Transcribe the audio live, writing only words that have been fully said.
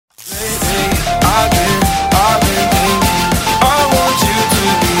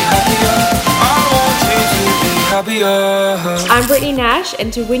happier. I'm Brittany Nash,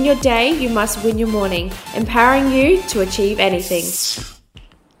 and to win your day, you must win your morning, empowering you to achieve anything.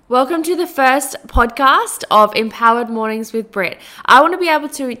 Welcome to the first podcast of Empowered Mornings with Britt. I want to be able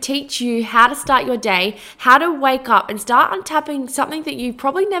to teach you how to start your day, how to wake up and start untapping something that you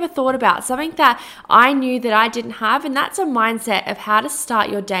probably never thought about, something that I knew that I didn't have, and that's a mindset of how to start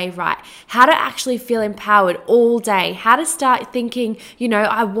your day right, how to actually feel empowered all day, how to start thinking,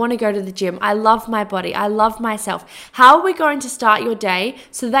 I want to go to the gym, I love my body, I love myself. How are we going to start your day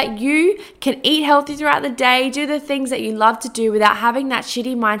so that you can eat healthy throughout the day, do the things that you love to do without having that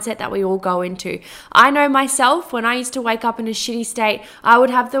shitty mindset that we all go into? I know myself, when I used to wake up in a shitty state, I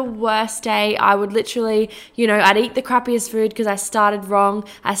would have the worst day. I would literally, I'd eat the crappiest food because I started wrong.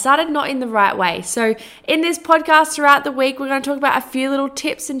 I started not in the right way. So in this podcast throughout the week, we're going to talk about a few little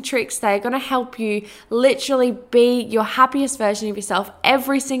tips and tricks that are going to help you literally be your happiest version of yourself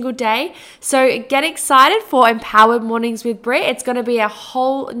every single day. So get excited for Empowered Mornings with Britt. It's going to be a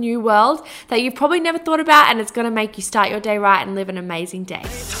whole new world that you've probably never thought about, and it's going to make you start your day right and live an amazing day.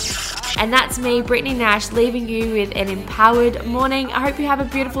 And that's me, Brittany Nash, leaving you with an empowered morning. I hope you have a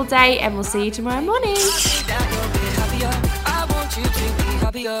beautiful day, and we'll see you tomorrow morning.